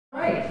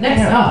right,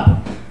 next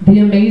up, the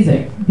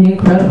amazing, the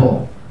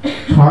incredible,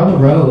 Carla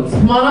Rhodes.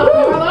 Come on up,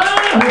 Carla!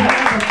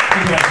 Hi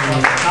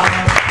guys!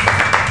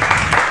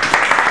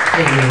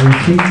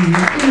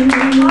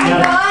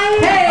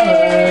 Hey!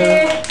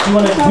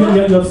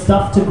 You have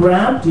stuff to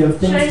grab? Do you have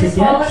things to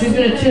get? She's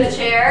going to the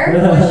chair.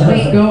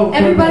 Wait, go.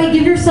 Everybody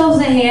give yourselves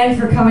a hand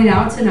for coming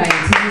out tonight to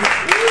this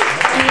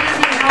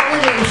amazing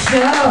holiday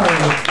show.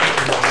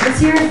 Let's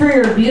hear it for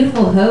your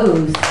beautiful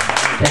host.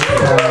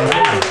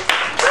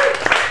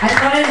 I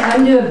thought I'd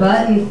undo a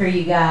button for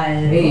you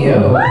guys. Hey,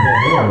 yo.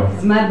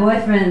 My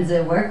boyfriend's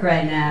at work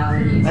right now,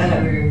 and you two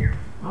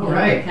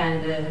are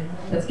kind of...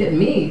 That's getting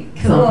me.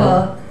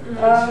 Cool.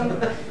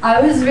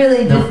 I was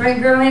really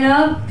different growing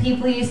up.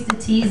 People used to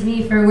tease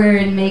me for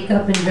wearing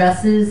makeup and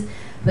dresses,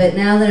 but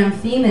now that I'm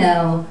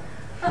female,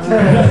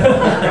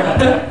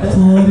 it's a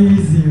lot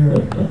easier.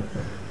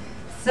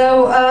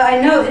 So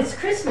I know it's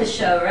Christmas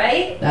show,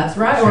 right? That's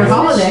right, or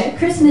holiday.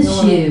 Christmas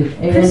shoe.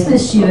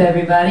 Christmas shoe,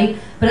 everybody.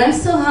 But I'm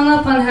still hung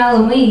up on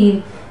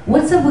Halloween.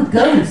 What's up with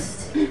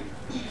ghosts?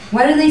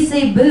 Why do they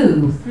say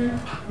boo?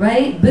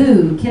 Right?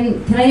 Boo.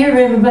 Can I hear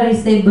everybody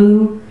say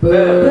boo? Boo.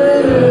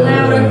 Boo.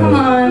 Louder, come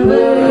on.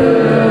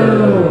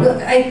 Boo.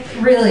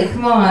 Really,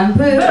 come on.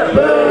 Boo.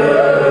 Boo.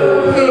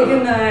 Okay,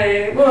 good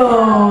night.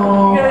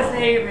 Whoa. You guys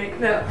hate me.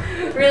 No.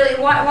 Really,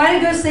 why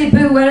do ghosts say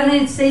boo? Why don't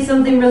they say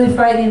something really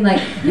frightening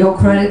like, your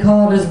credit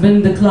card has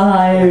been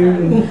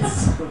declined,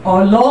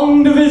 or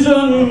long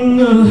division,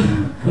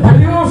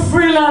 you're a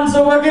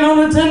freelancer working on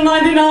a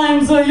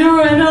 1099, so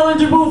you're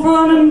ineligible for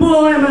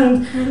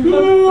unemployment.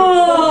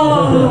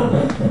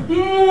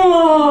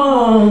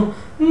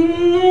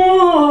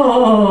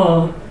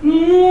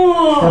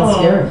 That's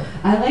scary.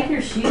 I like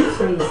your shoes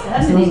from the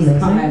 70s,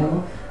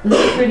 Kyle. Those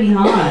are pretty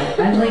hot.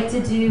 I'd like to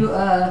do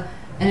an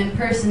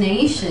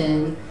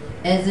impersonation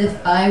as if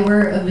I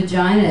were a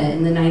vagina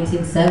in the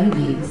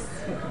 1970s.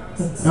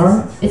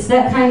 It's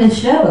that kind of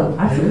show.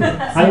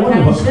 I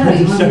wonder what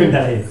kind of show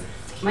that is.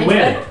 My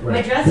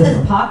dress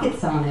has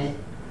pockets on it.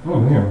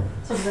 Oh, yeah.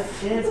 So it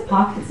has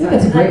pockets I on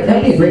think it.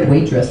 that'd be a great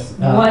waitress.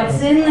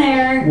 What's in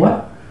there?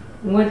 What?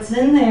 What's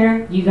in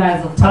there? You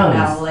guys will find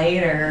out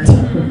later.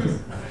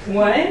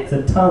 What? It's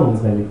the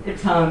tongues, maybe. The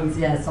tongues,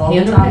 yes. All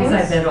the tongues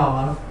I bit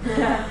off.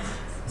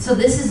 So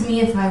this is me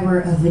if I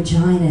were a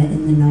vagina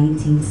in the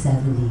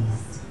 1970s.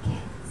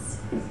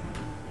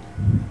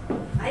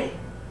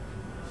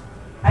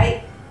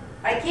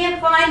 I can't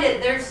find it.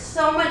 There's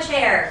so much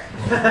hair.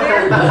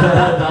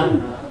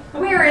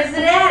 Where is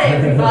it at,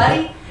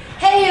 everybody?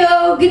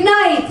 Hey-o, good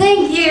night.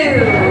 Thank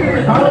you.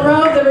 Carla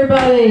Rhodes,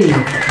 everybody.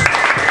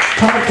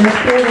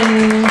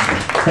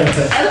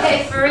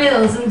 Okay, for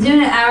reals. I'm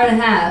doing an hour and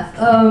a half.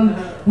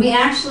 We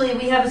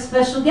have a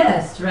special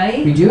guest,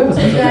 right? We do have a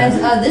special guest.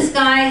 This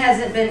guy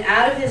hasn't been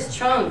out of his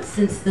trunk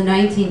since the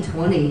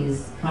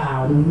 1920s.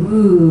 Wow.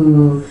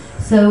 Ooh.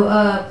 So,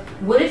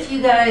 what if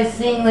you guys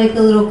sing like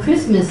a little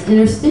Christmas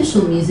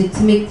interstitial music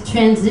to make the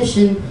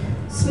transition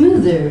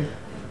smoother?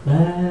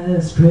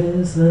 Last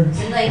Christmas.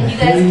 And like you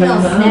guys can all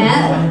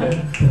snap.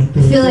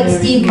 I feel like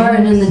Steve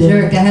Martin in The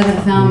Jerk. I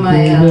haven't found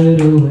my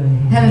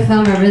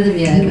rhythm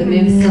yet, but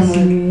maybe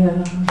someone.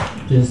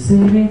 Just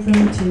saving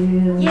from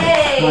tears.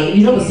 Yay!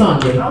 You know the song,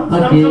 Jay. I'm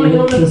coming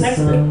on the next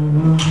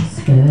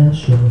bit.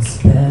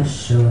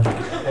 Special.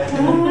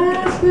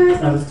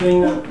 I was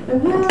doing that.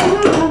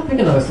 Pick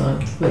another song,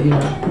 but you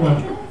know, come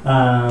on.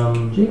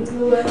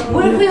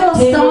 What if we all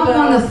stomp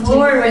on the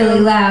floor really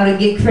loud and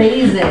get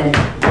crazy?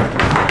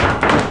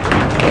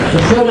 The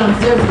show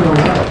downstairs is going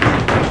to work.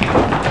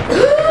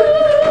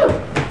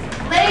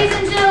 Ladies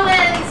and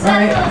gentlemen,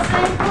 Cecil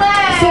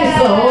Sinclaire!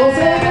 Cecil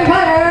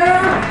Sinclaire!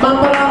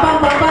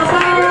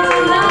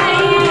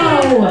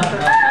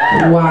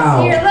 Wow.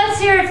 Let's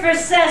hear it for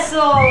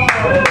Cecil!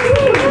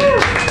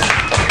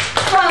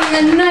 From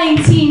the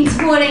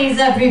 1920s,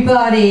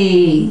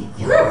 everybody!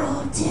 You're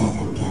all dead,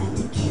 I'm going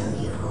to kill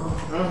you.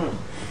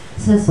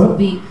 Cecil,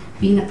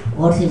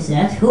 what is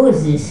that? Who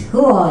is this?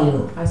 Who are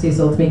you? Hi,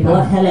 Cecil. It's me,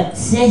 What? Hello?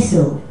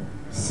 Cecil.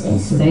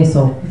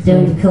 Cecil.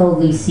 Don't call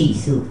me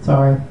Cecil.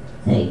 Sorry.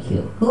 Thank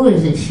you. Who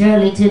is it?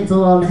 Shirley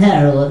Temple on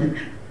heroin.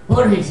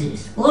 What is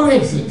this? What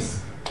is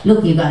this?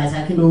 Look, you guys,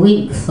 I can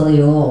wink for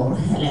you all.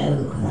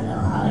 Hello,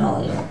 how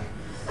are you?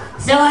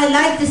 So I'd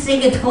like to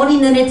sing a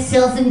 20-minute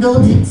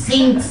self-indulgent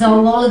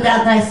sing-song all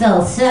about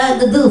myself. Sir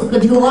the Doof,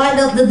 could you wind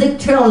up the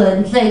Victrola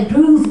and play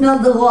groove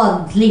number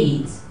 1,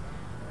 please?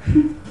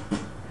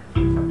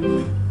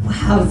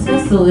 Wow,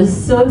 Cecil, this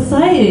is so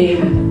exciting.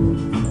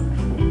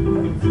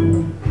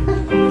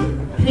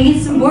 Can I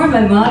get some more of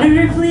my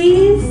monitor,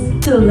 please?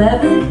 To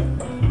 11?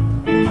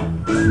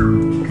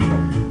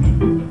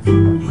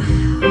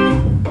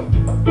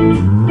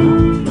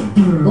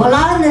 Well,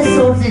 I'm the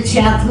sort of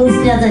chap who's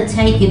never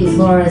taken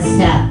for a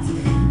sap.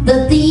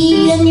 The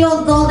thee in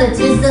your gullet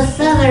is the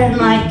feather in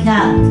my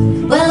cap.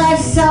 Well, I've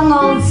sung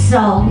old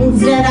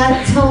songs and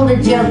I've told a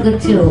joke or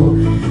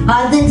two.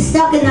 I've been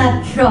stuck in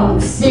that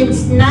trunk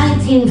since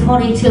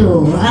 1922.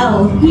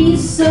 Oh,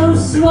 he's so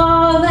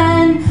suave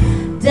and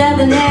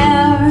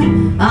debonair.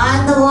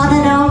 I'm the one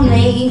and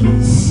only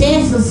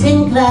Cecil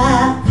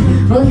Sinclaire.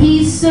 Well,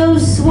 he's so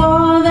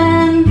suave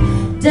and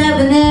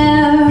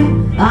debonair.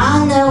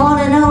 I'm the one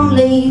and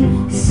only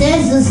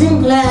Cecil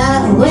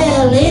Sinclaire.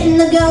 Well, in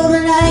the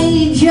golden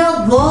age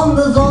of on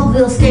the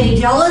vaudeville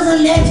stage, I was a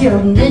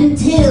legend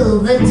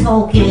until the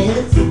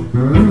talkies.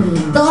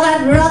 Thought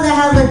I'd rather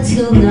have a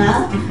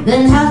tuna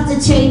than have to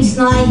change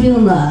my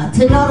humor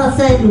to not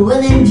offend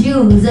women,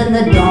 Jews, and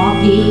the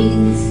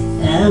darkies.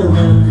 Oh,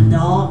 the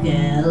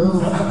darkies.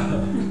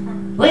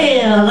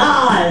 Well,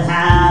 I've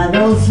had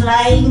old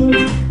slangs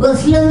with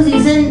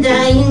Sloozies and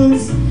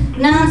Danes,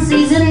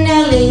 Nancy's and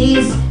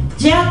Nellies,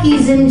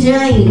 Jackies and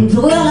James.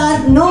 Well,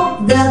 I've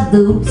knocked their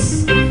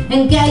boots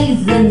and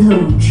gave them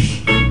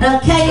hooch. A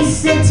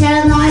case of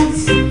 10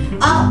 nights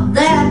up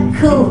that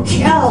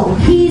coach. Oh,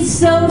 he's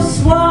so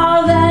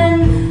suave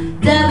and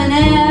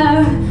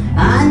debonair.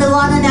 I'm the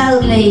one and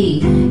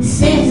only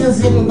Cecil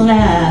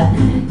Sinclaire.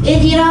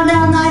 If you don't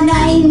know my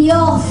name,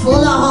 you're full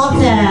of hot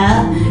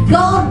air.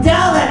 God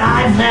damn it,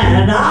 I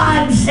said,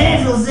 I'm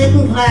Cecil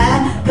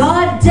Sinclaire.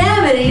 God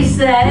damn it, he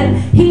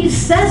said, he's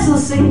Cecil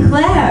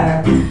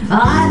Sinclaire.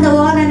 I'm the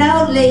one and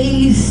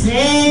only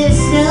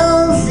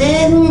Cecil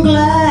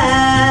Sinclaire.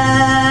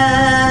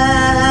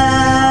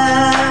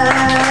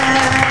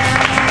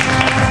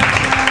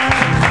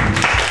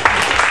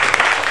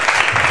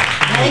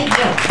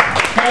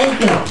 Thank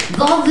you.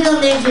 Vaudeville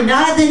legend,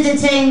 I've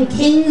entertained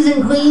kings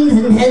and queens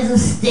and heads of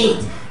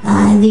state.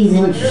 These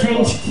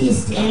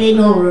entrenched-kissed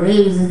Eleanor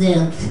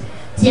Roosevelt.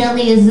 Tell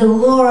me, is the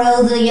war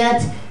over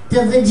yet?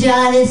 The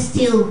vagina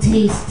still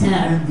taste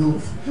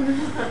terrible.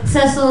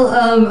 Cecil,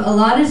 a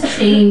lot has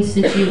changed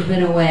since you've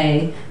been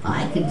away.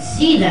 I can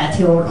see that.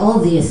 You're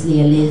obviously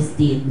a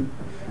lesbian.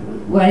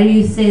 Why do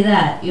you say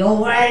that? You're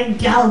wearing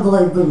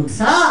cowboy boots.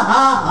 You're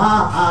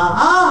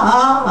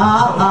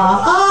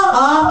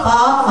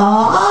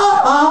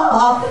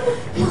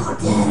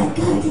dead are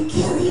going to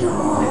kill you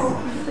all.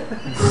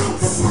 I'm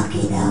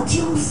sucking out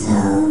your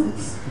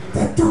souls.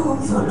 The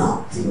doors are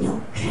locked and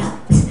you're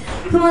trapped.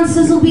 Come on,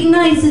 Cecil, be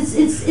nice.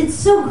 It's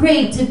so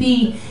great to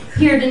be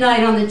here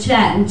tonight on the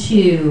Chat and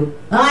Chew.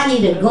 I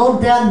need a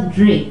goddamn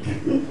drink.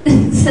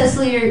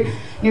 Cecil,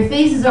 your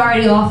face is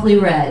already awfully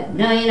red.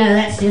 No, you know,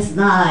 that's just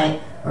my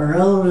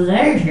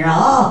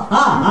rosacea.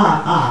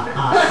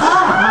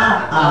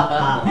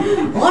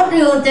 What do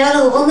you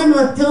tell a woman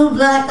with 2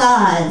 black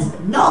eyes?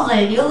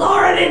 Nothing. You've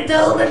already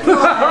told the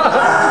truth.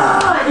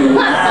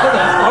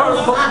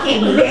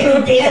 Fucking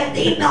lesbian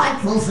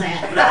delightful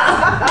set.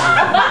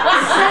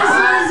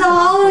 Cecil, it's a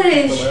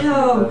holiday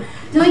show.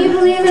 Don't you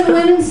believe in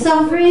women's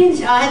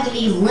suffrage? I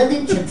believe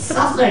women should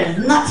suffer as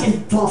much as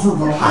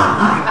possible.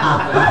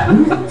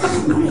 I'm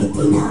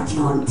ripping out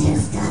your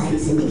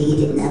intestines and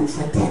eating them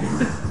for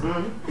dinner.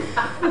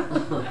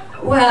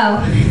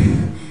 Wow.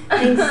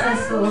 Thanks,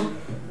 Cecil.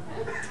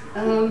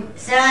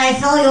 So I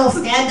saw your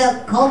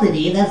stand-up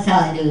comedy. That's how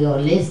I know you're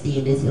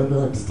lesbian, is you're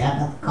doing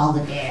stand-up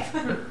comedy.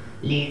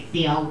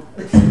 Lesbian.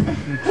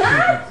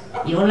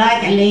 You're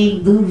like a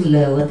lame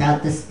boozler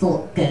without the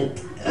sport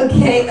coat.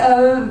 Okay,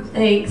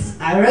 thanks.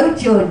 I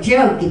wrote you a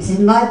joke. It's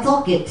in my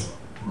pocket.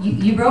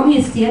 You wrote me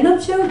a stand-up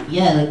joke?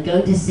 Yeah, I'm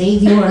going to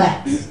save your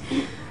ass.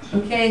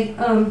 Okay,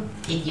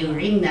 If you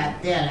ring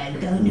that bell, I'm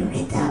going to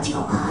rip out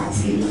your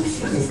eyes and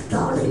loosen this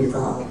darling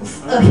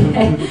balls.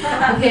 okay.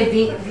 Okay,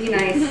 be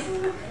nice,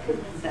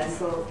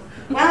 Cecil.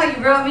 Wow,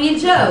 you wrote me a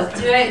joke.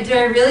 Do I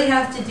really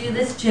have to do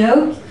this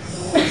joke?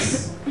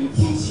 Yes.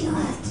 Yes, you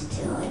have to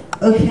do it.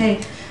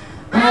 Okay.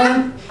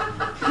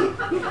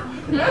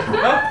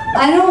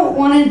 I don't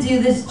want to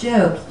do this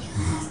joke. You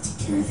have to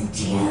do the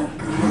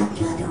joke, or I'm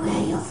going to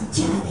wear your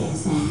vagina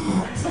as a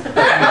hat.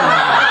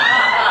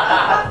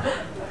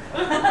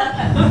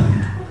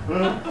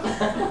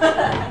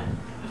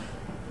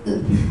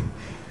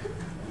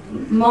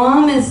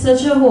 Mom is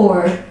such a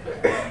whore.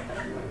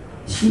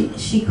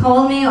 She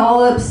called me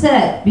all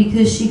upset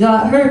because she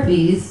got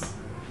herpes.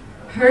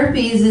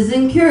 Herpes is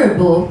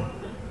incurable.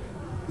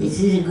 This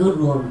is a good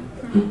one.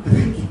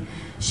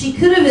 She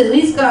could have at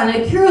least gotten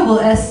a curable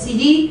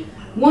STD,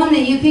 one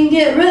that you can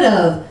get rid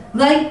of,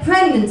 like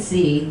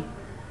pregnancy.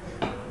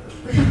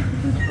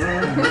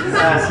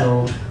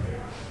 Asshole.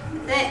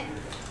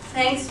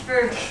 Thanks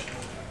for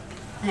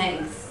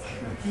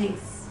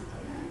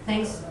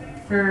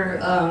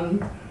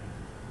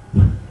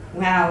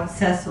wow,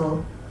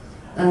 Cecil.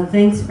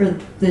 Thanks for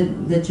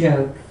the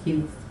joke.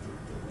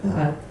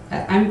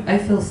 I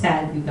feel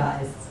sad, you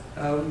guys.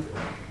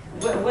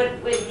 What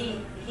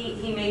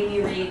he made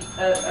me read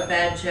a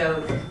bad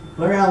joke.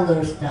 We're all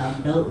those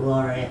stuff, don't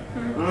worry.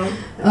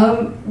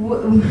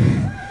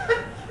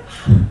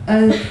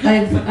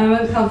 I'm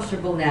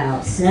uncomfortable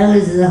now. So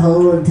is the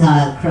whole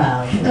entire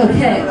crowd.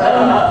 Okay.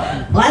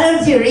 Why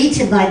don't you reach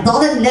in my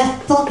bottom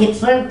left pocket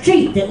for a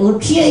treat that will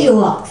cheer you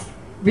up?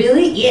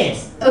 Really?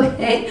 Yes.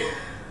 Okay.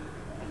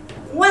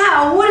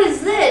 Wow, what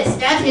is this?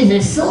 That is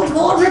a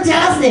saltwater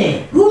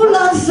taffy. Who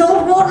loves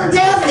saltwater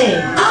taffy?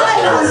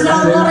 I love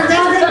saltwater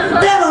taffy.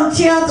 That'll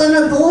cheer up an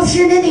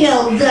abortion in the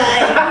old day.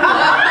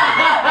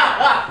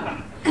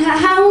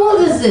 How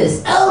old is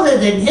is this? Older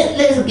than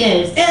Hitler's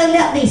ghost. Oh,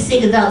 let me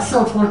sing about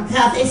Saltwater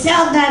Taffy.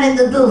 Sound man in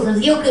the booth,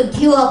 if you could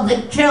cue up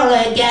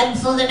Victrola again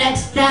for the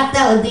next track,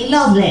 that would be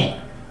lovely.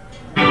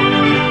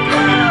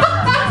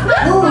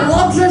 Who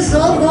wants a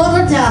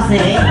saltwater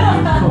taffy?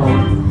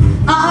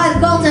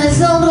 I've got a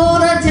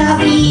saltwater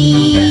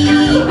taffy.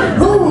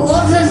 Who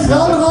wants a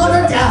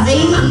saltwater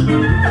taffy?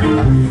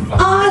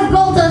 I've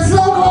got a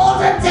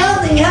saltwater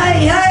taffy.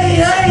 Hey, hey,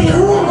 hey,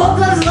 who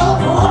wants a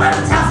saltwater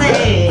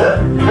taffy?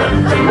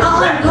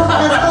 I've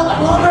got a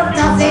saltwater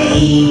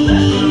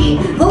taffy.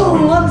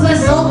 Who wants a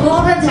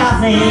saltwater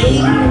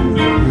taffy?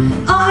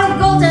 I've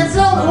got a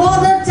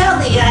saltwater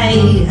taffy.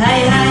 Hey,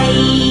 hey, hey.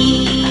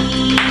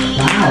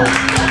 Wow.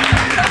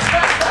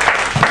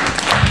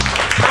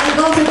 I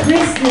got a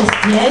Christmas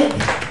joke.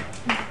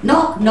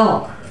 Knock,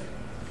 knock.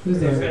 Who's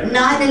there?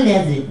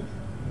 9/11.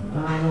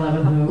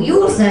 9/11 who?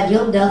 You said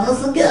you'll never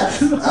forget.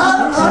 Cecil,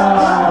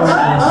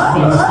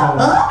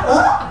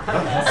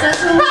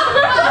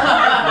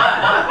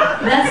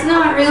 that's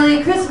not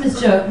really a Christmas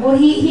joke. Well,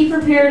 he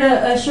prepared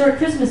a short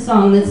Christmas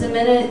song that's 1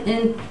 minute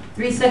and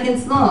 3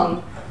 seconds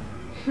long.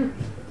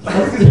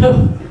 Let's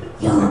do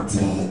You're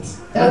dead.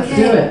 Let's Okay.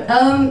 do it.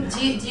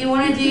 Do you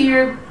want to do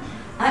your?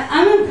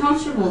 I'm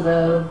uncomfortable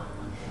though.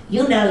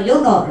 You know,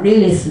 you're not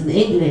really from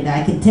England.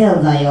 I can tell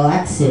by your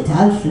accent.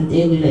 I'm from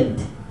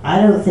England.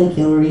 I don't think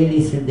you're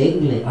really from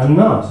England. I'm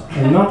not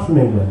from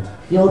England.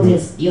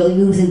 You're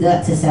using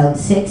that to sound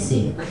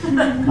sexy.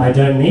 I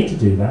don't need to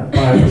do that, but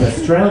I'm from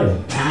Australia.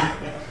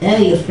 Oh,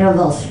 you're from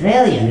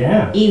Australia?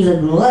 Yeah.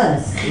 Even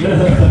worse.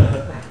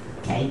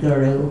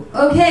 Kangaroo.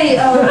 Okay,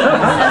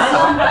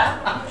 Cecil.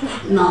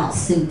 Not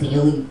suit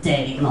you,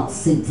 Daddy, not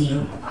suit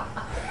you.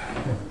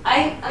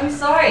 I'm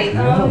sorry.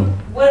 No.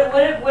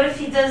 What if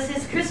he does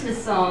his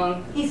Christmas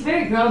song? He's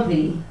very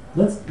grumpy.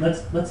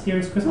 Let's hear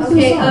his Christmas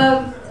Okay,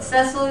 song.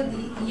 Cecil,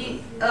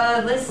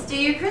 let's do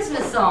your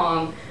Christmas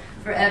song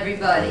for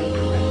everybody.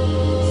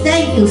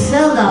 Thank you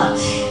so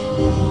much.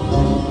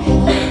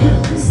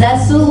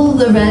 Cecil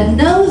the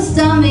red-nosed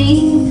dummy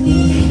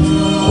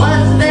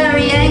was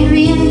very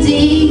angry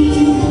indeed,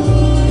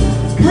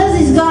 'cause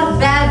he's got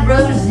bad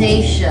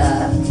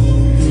rosacea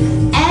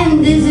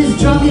and is as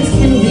drunk as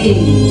can be.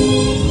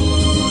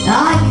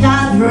 I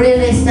can't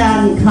really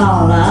stand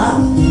Carla,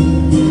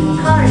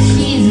 'cause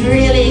she's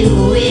really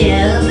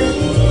weird.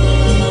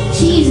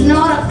 She's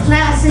not a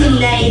classy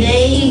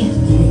lady.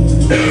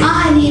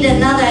 I need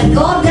another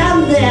goddamn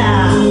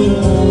beer.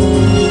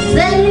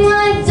 Then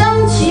why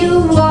don't you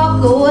walk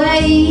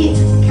away?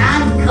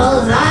 Can't,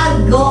 'cause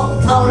I've got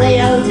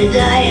polio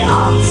today.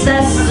 Oh,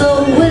 Cecil,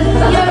 with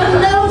your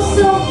nose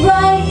so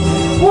bright,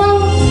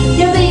 won't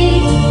you be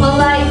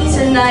polite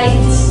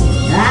tonight?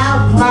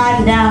 I'll climb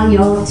down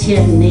your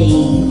chimney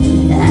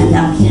and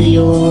I'll kill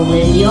you all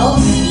in your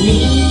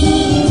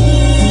sleep.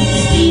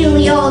 Steal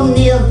your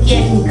milk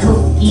and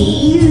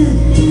cookies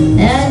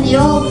and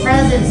your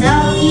presents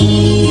I'll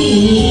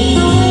keep.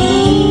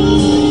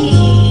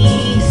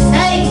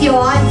 Thank you,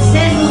 I'm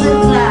Cecil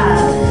Sinclaire.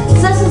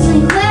 Cecil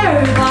Sinclaire,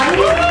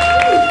 everybody.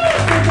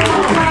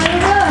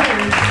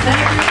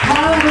 Thank you,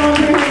 Carla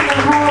Rhodes from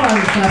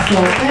Holland,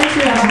 Cecil. Thank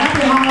you. Have a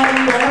happy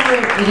holiday, whatever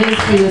it is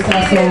for you,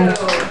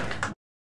 Cecil.